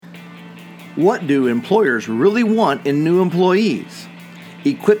What do employers really want in new employees?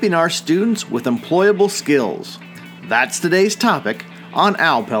 Equipping our students with employable skills. That's today's topic on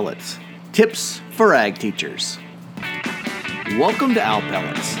Owl Pellets, Tips for Ag Teachers. Welcome to Owl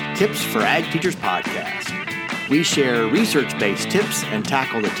Pellets, Tips for Ag Teachers podcast. We share research-based tips and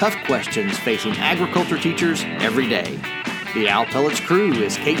tackle the tough questions facing agriculture teachers every day. The Owl Pellets crew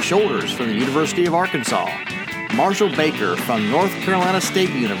is Kate Shoulders from the University of Arkansas, Marshall Baker from North Carolina State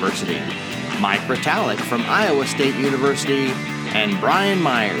University, Mike Ritalik from Iowa State University, and Brian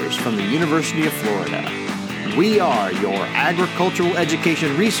Myers from the University of Florida. We are your agricultural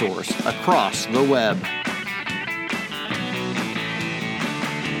education resource across the web.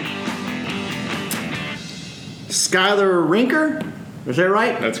 Skylar Rinker, is that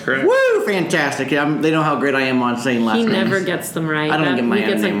right? That's correct. Woo, fantastic. They know how great I am on saying last names. He never gets them right. I don't get my He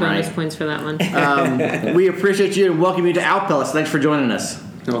gets name bonus right. points for that one. We appreciate you and welcome you to Owl Pellets. Thanks for joining us.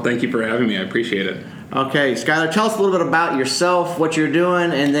 Well, thank you for having me. I appreciate it. Okay, Skylar, tell us a little bit about yourself, what you're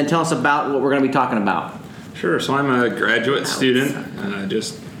doing, and then tell us about what we're going to be talking about. Sure. So I'm a graduate student,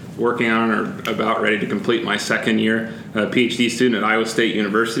 just working on or about ready to complete my second year PhD student at Iowa State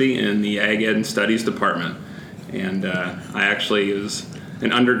University in the Ag Ed and Studies department. And I actually was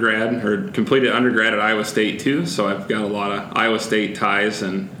an undergrad or completed undergrad at Iowa State too, so I've got a lot of Iowa State ties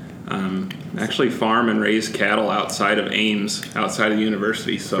and actually farm and raise cattle outside of Ames, outside of the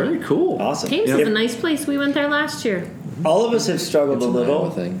university. So Very cool. Awesome. Ames is a nice place. We went there last year. All of us have struggled a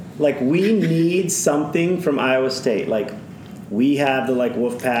little. Like, we need something from Iowa State. Like, we have the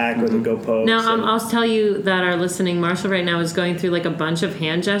Wolfpack or the Go Pokes. Now, I'll tell you that our listening Marshall right now is going through like a bunch of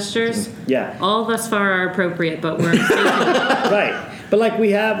hand gestures. Yeah. All thus far are appropriate, but we're Right. But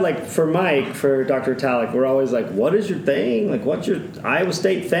we have for Mike, for Dr. Talik, we're always like, what is your thing? What's your Iowa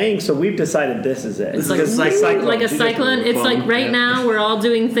State thing? So we've decided this is it. It's like a cyclone. It's like right now we're all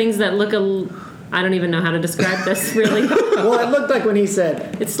doing things that look I don't even know how to describe this really. Well, it looked like when he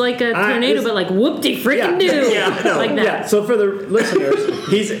said It's like a tornado, but whoop-de-freaking do. Yeah, no, like that. Yeah. So for the listeners,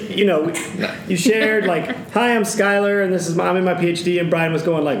 he's you shared hi, I'm Skylar, and I'm in my PhD, and Brian was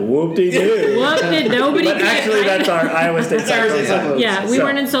going whoop-de-doo. What did nobody But actually, that's our Iowa State cyclone. Yeah, we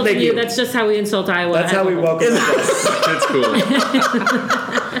weren't insulting thank you. That's just how we insult Iowa. That's how we welcome the guests. that's cool.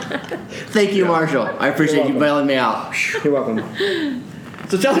 Thank you, Marshall. I appreciate you bailing me out. You're welcome.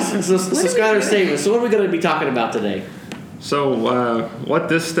 So tell us, Skylar, save us. So what are we going to be talking about today? So what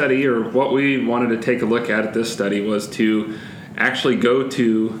this study, or what we wanted to take a look at this study, was to actually go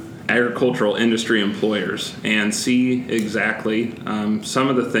to agricultural industry employers and see exactly some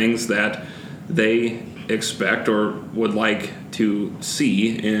of the things that they expect or would like to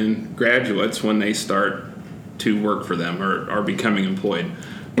see in graduates when they start to work for them or are becoming employed.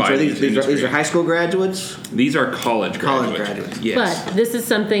 So these are high school graduates? These are college graduates. Yes. But this is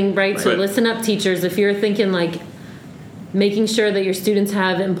something, right? So listen up, teachers. If you're thinking making sure that your students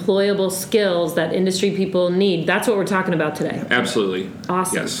have employable skills that industry people need, that's what we're talking about today. Absolutely.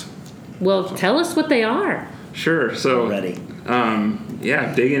 Awesome. Yes. Well, tell us what they are. Sure. So, Ready.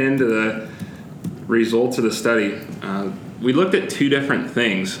 Digging into the results of the study, we looked at two different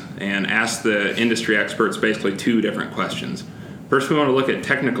things and asked the industry experts basically two different questions. First, we want to look at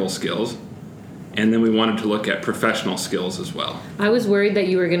technical skills, and then we wanted to look at professional skills as well. I was worried that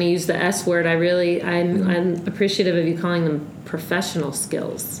you were going to use the S word. I'm appreciative of you calling them professional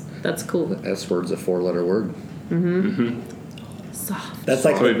skills. That's cool. The S word's a 4-letter word. Soft. That's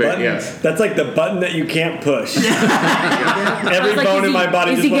like the button. Yes. That's like the button that you can't push. Every like, bone in my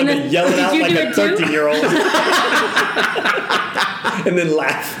body just wanted to yell it out like a 13-year-old, and then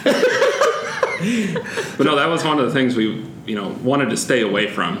laugh. But no, that was one of the things we wanted to stay away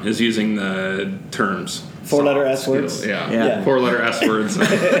from, is using the terms 4-letter S words. Yeah. 4-letter S words.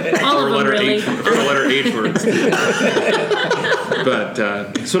 All of them, really. 4-letter H words.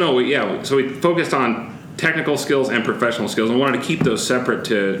 But so we focused on technical skills and professional skills, and wanted to keep those separate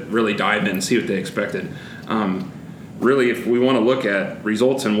to really dive in and see what they expected. Really, if we want to look at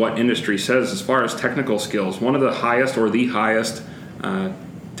results and what industry says as far as technical skills, one of the highest or the highest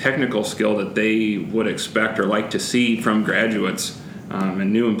technical skill that they would expect or like to see from graduates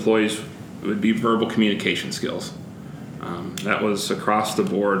and new employees would be verbal communication skills. That was across the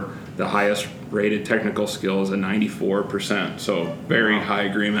board the highest rated technical skill is a 94%, so very high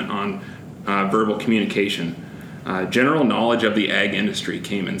agreement on verbal communication. General knowledge of the ag industry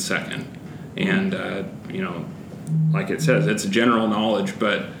came in second, and like it says, it's general knowledge,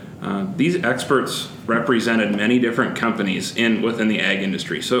 but these experts represented many different companies within the ag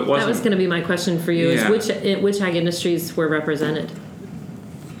industry, so it wasn't. That was going to be my question for you: is which ag industries were represented?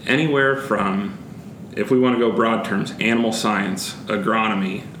 Anywhere from, if we want to go broad terms, animal science,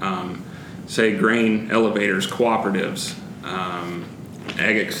 agronomy, say grain elevators, cooperatives,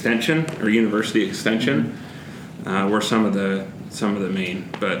 ag extension or university extension were some of the main,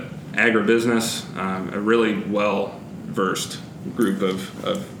 but agribusiness, a really well versed group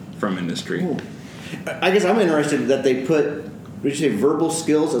of from industry. Ooh. I guess I'm interested that they put, would you say, verbal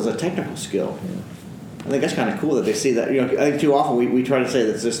skills as a technical skill. I think that's kind of cool that they see that. I think too often we try to say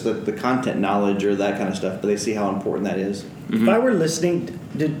that's just the content knowledge or that kind of stuff, but they see how important that is. If I were listening,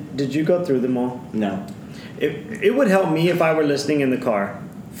 did you go through them all? No. It would help me if I were listening in the car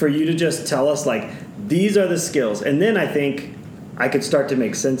for you to just tell us, like, these are the skills. And then I think I could start to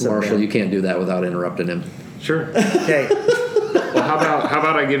make sense of them. Marshall, you can't do that without interrupting him. Sure. Okay. Well, how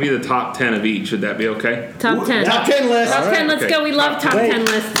about I give you the top 10 of each? Would that be okay? Top 10. Top 10 list. Top 10, let's Okay. go. We love top Wait. 10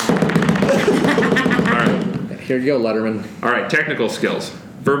 lists. All right. Here you go, Letterman. All right, technical skills.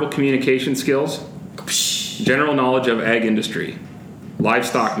 Verbal communication skills. General knowledge of ag industry.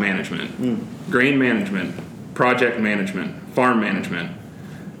 Livestock management. Grain management. Project management. Farm management.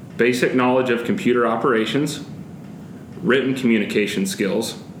 Basic knowledge of computer operations. Written communication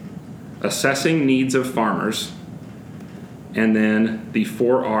skills. Assessing needs of farmers. And then the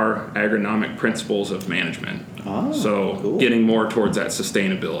 4R agronomic principles of management. Oh, So cool. getting more towards that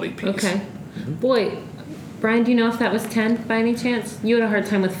sustainability piece. Okay. Boy, Brian, do you know if that was 10 by any chance? You had a hard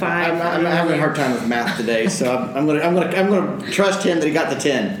time with 5. I'm having a hard time with math today, so I'm gonna trust him that he got the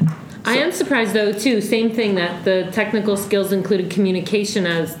 10. I am surprised, though, too. Same thing, that the technical skills included communication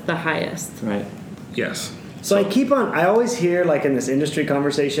as the highest. Right. Yes. So I always hear, like, in this industry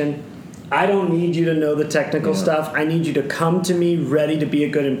conversation, I don't need you to know the technical stuff. I need you to come to me ready to be a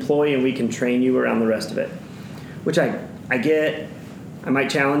good employee, and we can train you around the rest of it. Which I get. I might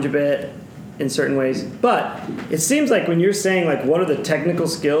challenge a bit in certain ways. But it seems like when you're saying, like, what are the technical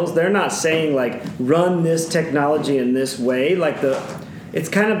skills, they're not saying, like, run this technology in this way. Like, it's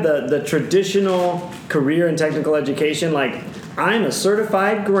kind of the traditional career in technical education, like, I'm a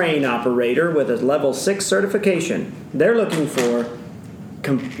certified grain operator with a level 6 certification. They're looking for,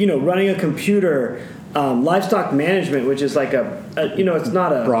 running a computer, livestock management, which is like it's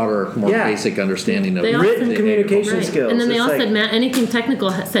not a Broader, more basic understanding of They also- written communication Right. skills. And then they It's all like- said anything technical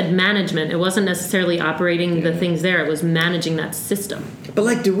said management. It wasn't necessarily operating the things there. It was managing that system. But,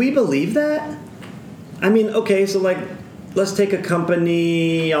 like, do we believe that? I mean, okay, so, like, let's take a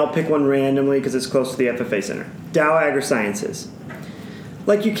company. I'll pick one randomly because it's close to the FFA Center. Dow AgriSciences.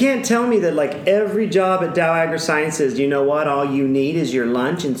 Like, you can't tell me that, like, every job at Dow AgriSciences, you know what, all you need is your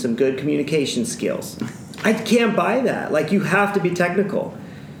lunch and some good communication skills. I can't buy that. Like, you have to be technical.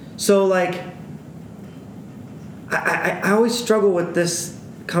 So, like, I always struggle with this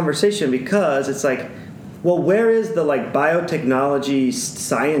conversation because it's like, well, where is the, like, biotechnology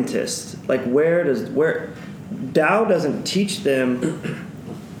scientist? Like, where Dow doesn't teach them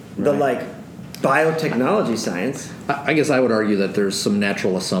the, like, biotechnology science. I guess I would argue that there's some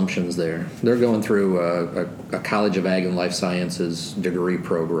natural assumptions there. They're going through a College of Ag and Life Sciences degree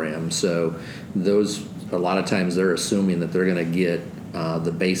program, so a lot of times they're assuming that they're going to get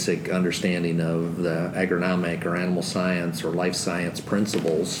the basic understanding of the agronomic or animal science or life science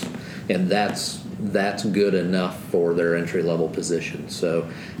principles, and that's good enough for their entry level position. So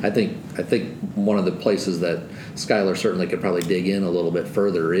I think one of the places that Skylar certainly could probably dig in a little bit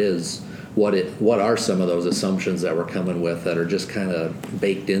further is what are some of those assumptions that we're coming with that are just kind of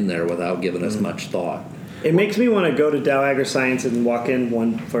baked in there without giving us much thought. It makes me want to go to Dow AgriScience and walk in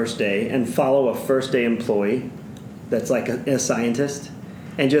one first day and follow a first day employee that's like a scientist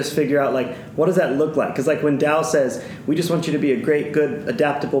and just figure out, like, what does that look like? Because, like, when Dow says, we just want you to be a great, good,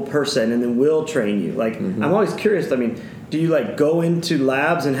 adaptable person and then we'll train you. Like, I'm always curious. I mean, do you, like, go into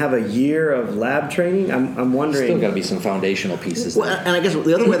labs and have a year of lab training? I'm wondering. Still got to be some foundational pieces Well, there. and I guess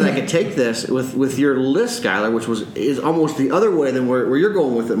the other way that I could take this with your list, Skylar, which is almost the other way than where you're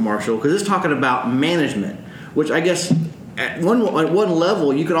going with it, Marshall, because it's talking about management, which I guess at one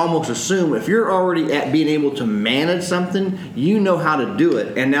level you could almost assume if you're already at being able to manage something, you know how to do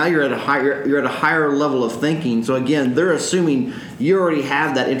it, and now you're at a higher level of thinking. So again, they're assuming you already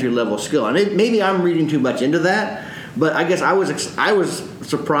have that entry level skill, and maybe I'm reading too much into that. But I guess I was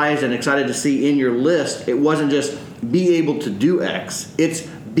surprised and excited to see in your list it wasn't just be able to do X. It's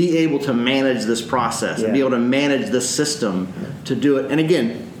be able to manage this process and be able to manage the system to do it. And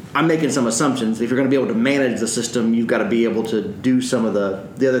again, I'm making some assumptions. If you're going to be able to manage the system, you've got to be able to do some of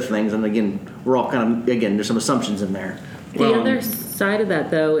the other things. And again, we're all there's some assumptions in there. The other side of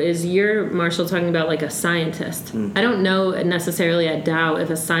that, though, is you're, Marshall, talking about like a scientist. I don't know necessarily at Dow if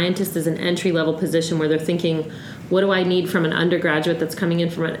a scientist is an entry-level position where they're thinking, what do I need from an undergraduate that's coming in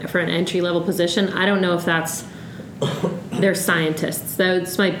for an entry-level position? I don't know if that's they're scientists.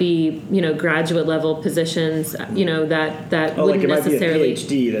 Those might be, graduate level positions, that like wouldn't it might necessarily be a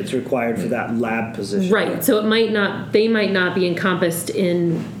PhD that's required for that lab position. right. So they might not be encompassed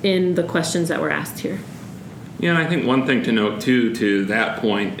in the questions that were asked here. Yeah, and I think one thing to note too to that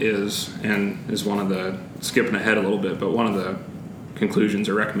point is one of the, skipping ahead a little bit, but one of the conclusions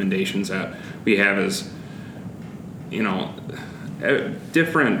or recommendations that we have is,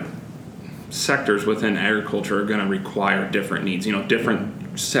 different sectors within agriculture are going to require different needs.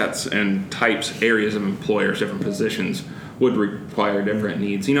 Different sets and types, areas of employers, different positions would require different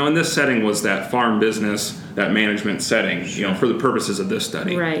needs. In this setting was that farm business, that management setting, for the purposes of this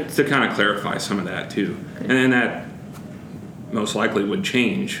study. Right. To kind of clarify some of that too. Okay. And then that most likely would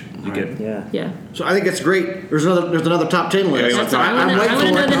change. Yeah. So I think it's great. There's another top 10 list. That's what I want to know.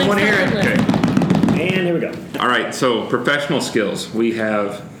 I want to hear it. Okay. And here we go. All right. So professional skills. We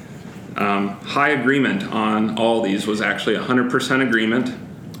have high agreement on all these. Was actually 100% agreement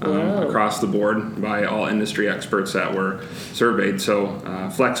across the board by all industry experts that were surveyed.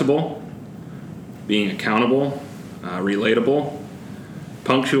 So flexible, being accountable, relatable,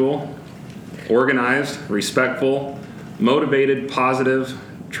 punctual, organized, respectful, motivated, positive,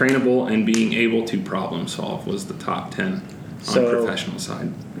 trainable, and being able to problem solve was the top 10 on the professional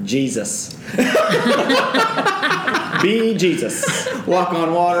side. Jesus. Be Jesus. Walk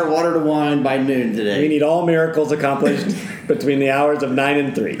on water, water to wine by noon today. We need all miracles accomplished between the hours of 9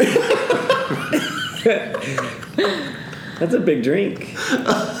 and 3. That's a big drink.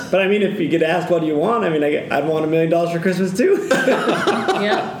 But I mean, if you get asked what do you want, I'd want $1 million for Christmas too.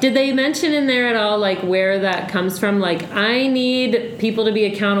 Yeah. Did they mention in there at all, like, where that comes from? Like, I need people to be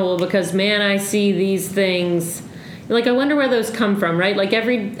accountable because, man, I see these things. Like, I wonder where those come from, right? Like,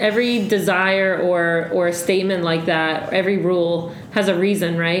 every desire or a statement like that, every rule has a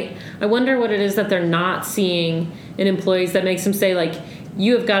reason, right? I wonder what it is that they're not seeing in employees that makes them say, like,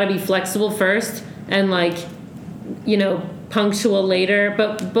 you have got to be flexible first and, like, punctual later.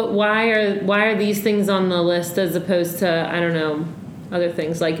 But why are these things on the list as opposed to, I don't know, other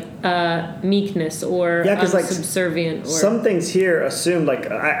things like meekness or subservient? Or some things here assumed, like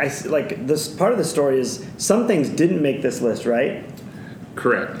I like this part of the story is some things didn't make this list, right?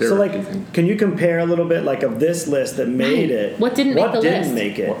 Correct. So like, can you compare a little bit like of this list that made it? What didn't make the list? What didn't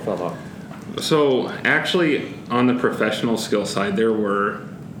make it? What fell off? So actually, on the professional skill side, there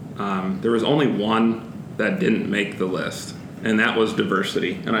was only one that didn't make the list, and that was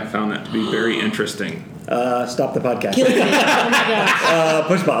diversity. And I found that to be very interesting. Stop the podcast. Oh my gosh.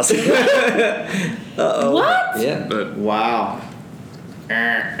 Push pause. What? Yeah. But Wow.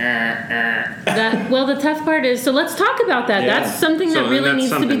 The tough part is, so let's talk about that. Yeah. That's something that really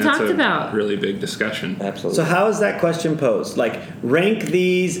needs to be talked about. Really big discussion. Absolutely. So how is that question posed? Like, rank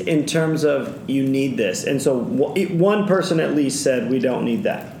these in terms of you need this. And so one person at least said we don't need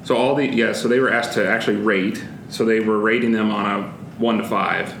that. So so they were asked to actually rate. So they were rating them on a 1 to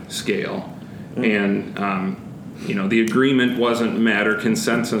 5 scale. Mm-hmm. And the agreement wasn't met or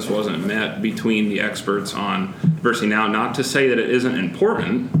consensus wasn't met between the experts on diversity. Now, not to say that it isn't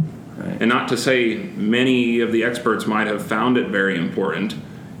important, right, and not to say many of the experts might have found it very important.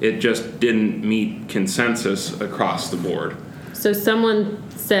 It just didn't meet consensus across the board. So someone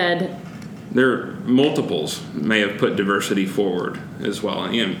said, multiples may have put diversity forward as well,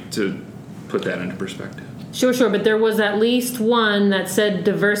 to put that into perspective. Sure, but there was at least one that said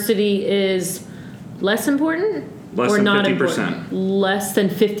diversity is less important? Less or than not 50%. Important? Less than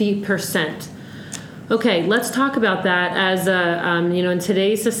 50%. Okay, let's talk about that as in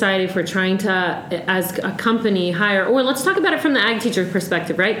today's society, if we're trying to, as a company, hire, or let's talk about it from the ag teacher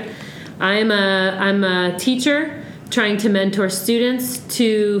perspective, right? I'm a teacher trying to mentor students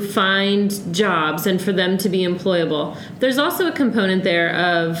to find jobs and for them to be employable. There's also a component there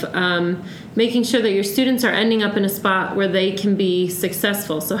of making sure that your students are ending up in a spot where they can be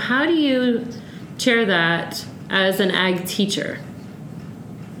successful. So how do you chair that as an ag teacher?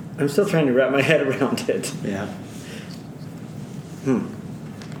 I'm still trying to wrap my head around it. Yeah.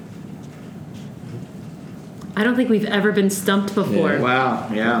 I don't think we've ever been stumped before. Yeah. Wow.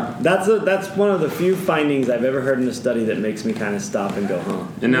 Yeah. That's one of the few findings I've ever heard in a study that makes me kind of stop and go, huh?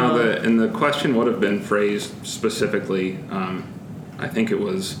 And now the question would have been phrased specifically. I think it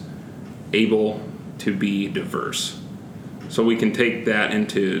was able to be diverse. So we can take that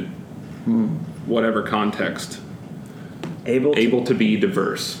into whatever context. Able to be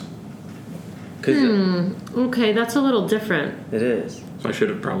diverse. Okay, that's a little different. It is. So I should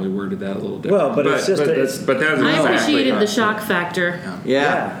have probably worded that a little different. Well, but it's just I appreciated the shock factor.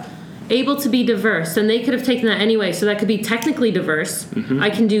 Yeah. Able to be diverse, and they could have taken that anyway. So that could be technically diverse. Mm-hmm.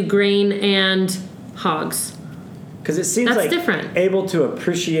 I can do grain and hogs. Because it seems That's like different. able to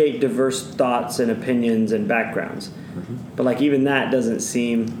appreciate diverse thoughts and opinions and backgrounds. But like even that doesn't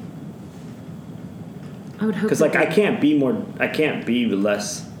seem, I would hope. because like I can't be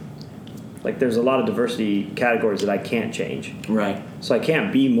less, like there's a lot of diversity categories that I can't change. Right. So I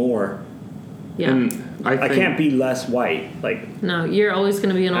can't be more, Yeah. And I I think, can't be less white. Like No, you're always going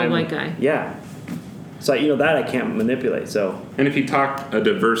to be an old I'm- white guy. Yeah. So that I can't manipulate. So And if you talk a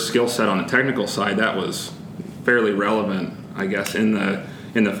diverse skill set on the technical side, that was fairly relevant, I guess, in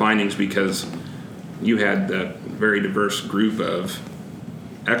the findings, because you had the very diverse group of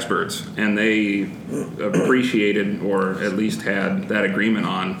experts, and they appreciated, or at least had that agreement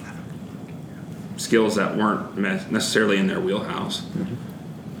on skills that weren't necessarily in their wheelhouse.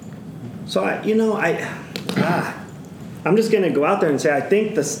 So I'm just gonna go out there and say I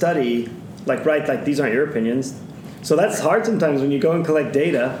think the study, like these aren't your opinions. So that's hard sometimes when you go and collect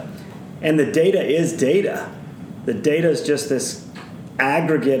data, and the data is data. The data is just this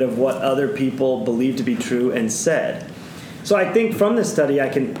aggregate of what other people believe to be true and said. So I think from this study,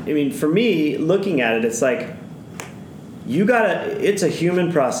 for me, looking at it, it's like, it's a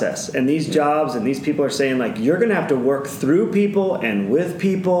human process. And these jobs and these people are saying, like, you're going to have to work through people and with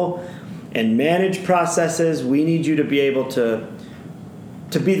people and manage processes. We need you to be able to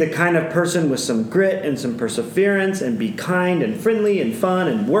be the kind of person with some grit and some perseverance and be kind and friendly and fun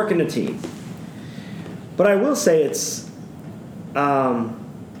and work in a team. But I will say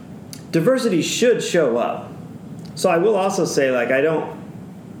diversity should show up. So I will also say, like, I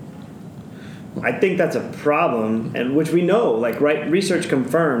think that's a problem, and which we know, research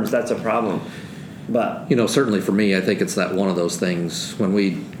confirms that's a problem. But certainly for me, I think it's that one of those things a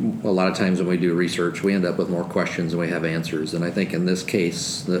lot of times when we do research, we end up with more questions than we have answers. And I think in this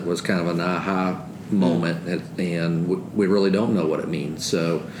case, that was kind of an aha moment, and we really don't know what it means.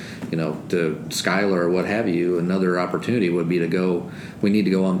 So, to Skylar or what have you, another opportunity would be we need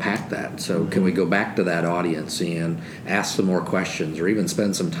to go unpack that. So can we go back to that audience and ask some more questions, or even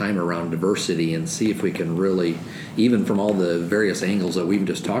spend some time around diversity and see if we can really, even from all the various angles that we've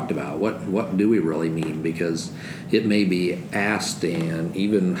just talked about, what do we really mean? Because it may be asked, and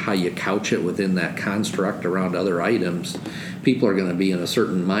even how you couch it within that construct around other items, people are going to be in a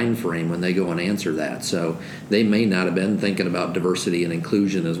certain mind frame when they go and answer that. So they may not have been thinking about diversity and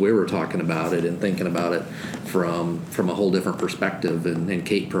inclusion as we were talking about it, and thinking about it from a whole different perspective. And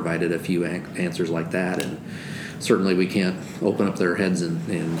Kate provided a few answers like that. And certainly we can't open up their heads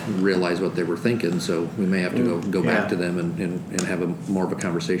and realize what they were thinking. So we may have to go back to them and have more of a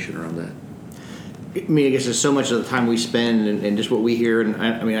conversation around that. I mean, I guess there's so much of the time we spend and just what we hear, and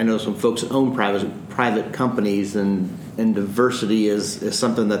I know some folks that own private companies, and diversity is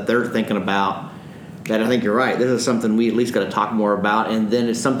something that they're thinking about. That I think you're right. This is something we at least got to talk more about, and then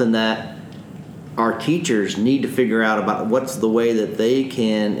it's something that our teachers need to figure out about what's the way that they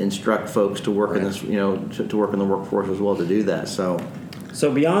can instruct folks to work in this, to work in the workforce as well to do that. So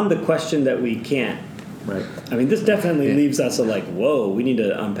beyond the question that we can't, right? I mean, this definitely leaves us whoa, we need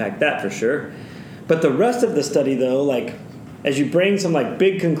to unpack that for sure. But the rest of the study, though, as you bring some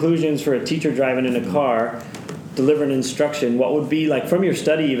big conclusions for a teacher driving in a car, delivering instruction, what would be from your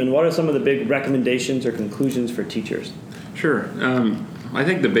study even? What are some of the big recommendations or conclusions for teachers? Sure. I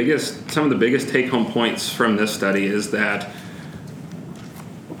think some of the biggest take-home points from this study is that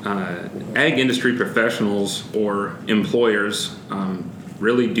ag industry professionals or employers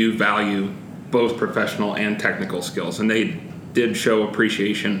really do value both professional and technical skills, and they did show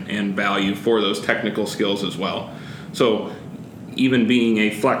appreciation and value for those technical skills as well. So even being a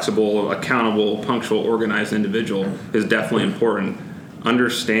flexible, accountable, punctual, organized individual is definitely important.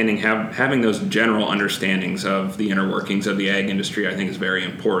 Having those general understandings of the inner workings of the ag industry, I think, is very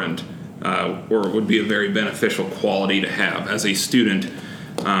important, or would be a very beneficial quality to have as a student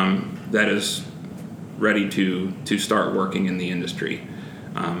that is ready to start working in the industry.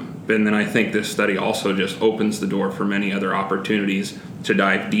 And then I think this study also just opens the door for many other opportunities to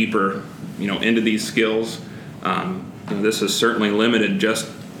dive deeper, into these skills. This is certainly limited just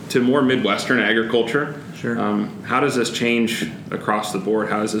to more Midwestern agriculture. Sure. How does this change across the board?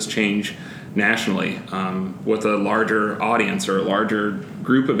 How does this change nationally with a larger audience or a larger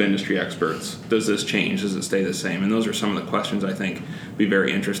group of industry experts? Does this change? Does it stay the same? And those are some of the questions I think be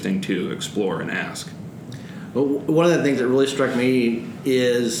very interesting to explore and ask. Well, one of the things that really struck me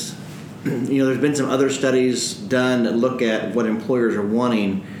is, there's been some other studies done that look at what employers are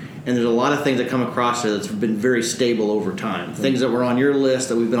wanting, and there's a lot of things that come across there that's been very stable over time. Things that were on your list,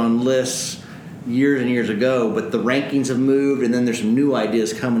 that we've been on lists years and years ago, but the rankings have moved, and then there's some new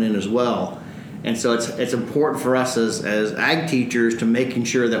ideas coming in as well. And so it's important for us as ag teachers to making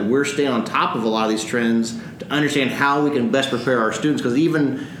sure that we're staying on top of a lot of these trends to understand how we can best prepare our students. Because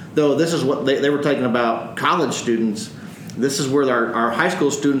even though this is what they were talking about college students, this is where our high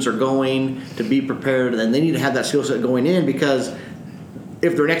school students are going to be prepared, and they need to have that skill set going in, because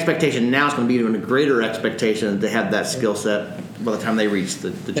if they're an expectation now, it's going to be even a greater expectation to have that skill set by the time they reach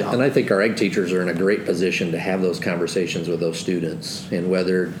the job. And I think our ag teachers are in a great position to have those conversations with those students, and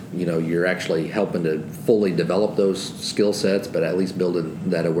whether you're actually helping to fully develop those skill sets, but at least building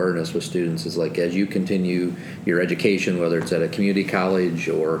that awareness with students is like, as you continue your education, whether it's at a community college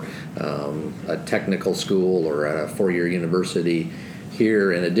or a technical school or at a four-year university,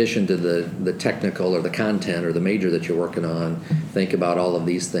 here, in addition to the technical or the content or the major that you're working on, think about all of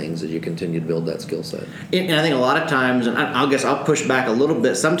these things as you continue to build that skill set. And I think a lot of times, and I guess I'll push back a little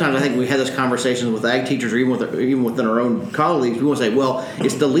bit, sometimes I think we have those conversations with ag teachers or even within our own colleagues. We want to say, well,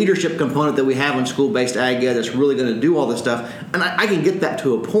 it's the leadership component that we have in school-based ag ed that's really going to do all this stuff. And I can get that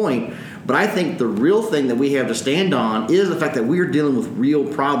to a point, but I think the real thing that we have to stand on is the fact that we're dealing with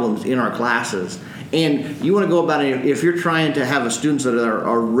real problems in our classes. And you want to go about it, if you're trying to have students that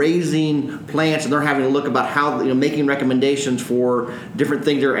are raising plants and they're having to look about how, making recommendations for different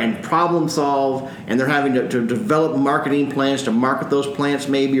things there and problem solve, and they're having to develop marketing plans to market those plants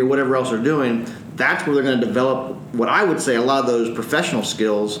maybe or whatever else they're doing, that's where they're going to develop what I would say a lot of those professional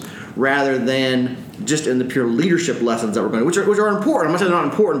skills, rather than just in the pure leadership lessons that we're going to, which are important. I'm not saying they're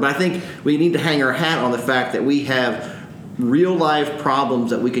not important, but I think we need to hang our hat on the fact that we have real life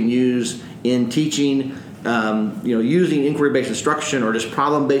problems that we can use in teaching, using inquiry-based instruction or just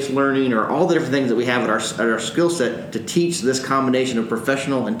problem-based learning or all the different things that we have at our skill set to teach this combination of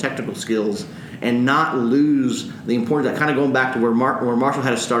professional and technical skills, and not lose the importance. That kind of going back to where Marshall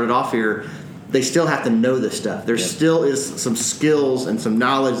had us started off here, they still have to know this stuff. There still is some skills and some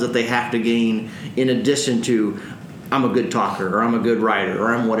knowledge that they have to gain in addition to, I'm a good talker, or I'm a good writer,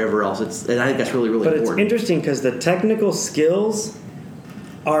 or I'm whatever else. And I think that's really, really important. But it's interesting because the technical skills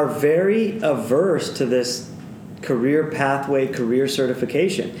are very averse to this career pathway, career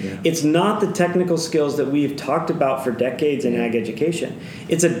certification. Yeah. It's not the technical skills that we've talked about for decades in ag education.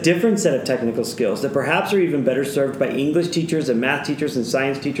 It's a different set of technical skills that perhaps are even better served by English teachers and math teachers and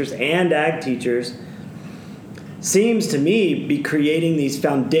science teachers and ag teachers. Seems to me be creating these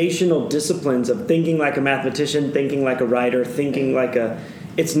foundational disciplines of thinking like a mathematician, thinking like a writer, thinking like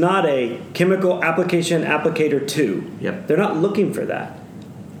it's not a chemical application applicator 2. Yep. They're not looking for that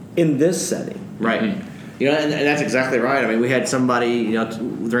in this setting. Right. And that's exactly right. I mean, we had somebody,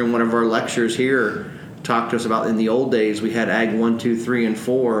 during one of our lectures here talk to us about, in the old days, we had Ag 1, 2, 3, and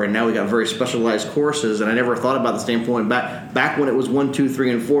 4, and now we got very specialized courses, and I never thought about the standpoint back when it was 1, 2,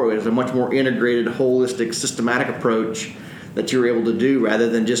 3, and 4, it was a much more integrated, holistic, systematic approach that you were able to do, rather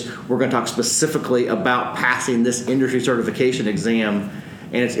than just, we're going to talk specifically about passing this industry certification exam.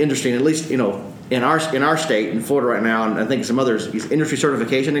 And it's interesting, at least, in our state, in Florida right now, and I think some others, these industry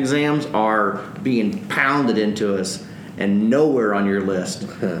certification exams are being pounded into us, and nowhere on your list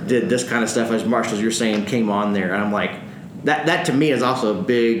did this kind of stuff, as Marshall, as you're saying, came on there. And I'm like, that to me is also a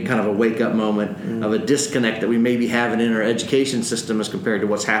big kind of a wake-up moment of a disconnect that we may be having in our education system as compared to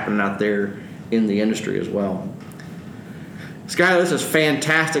what's happening out there in the industry as well. Skylar, this is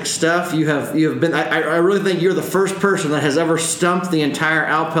fantastic stuff. You have been. I really think you're the first person that has ever stumped the entire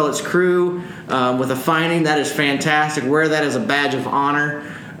Owl Pellets crew with a finding. That is fantastic. Wear that as a badge of honor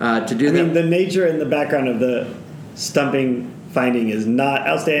to do that. I mean, the nature and the background of the stumping finding is not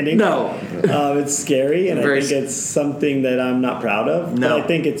outstanding. No, it's scary, and I think it's something that I'm not proud of. No, but I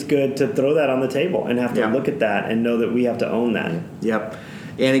think it's good to throw that on the table and have to look at that and know that we have to own that. Yep.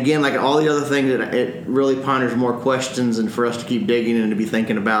 And again, like all the other things, it really ponders more questions, and for us to keep digging and to be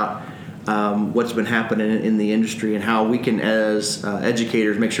thinking about what's been happening in the industry and how we can, as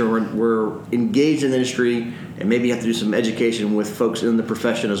educators, make sure we're engaged in the industry, and maybe have to do some education with folks in the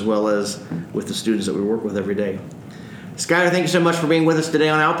profession as well as with the students that we work with every day. Skylar, thank you so much for being with us today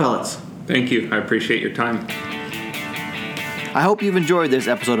on Owl Pellets. Thank you. I appreciate your time. I hope you've enjoyed this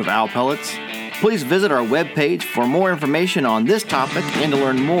episode of Owl Pellets. Please visit our webpage for more information on this topic and to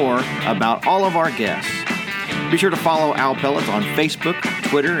learn more about all of our guests. Be sure to follow Owl Pellets on Facebook,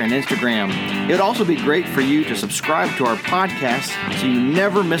 Twitter, and Instagram. It would also be great for you to subscribe to our podcast so you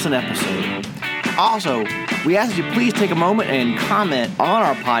never miss an episode. Also, we ask that you please take a moment and comment on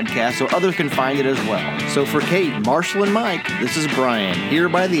our podcast so others can find it as well. So for Kate, Marshall, and Mike, this is Brian, here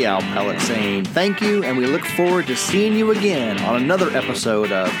by the Owl Pellet, saying thank you, and we look forward to seeing you again on another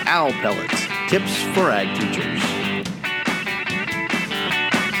episode of Owl Pellets, Tips for Ag Teachers.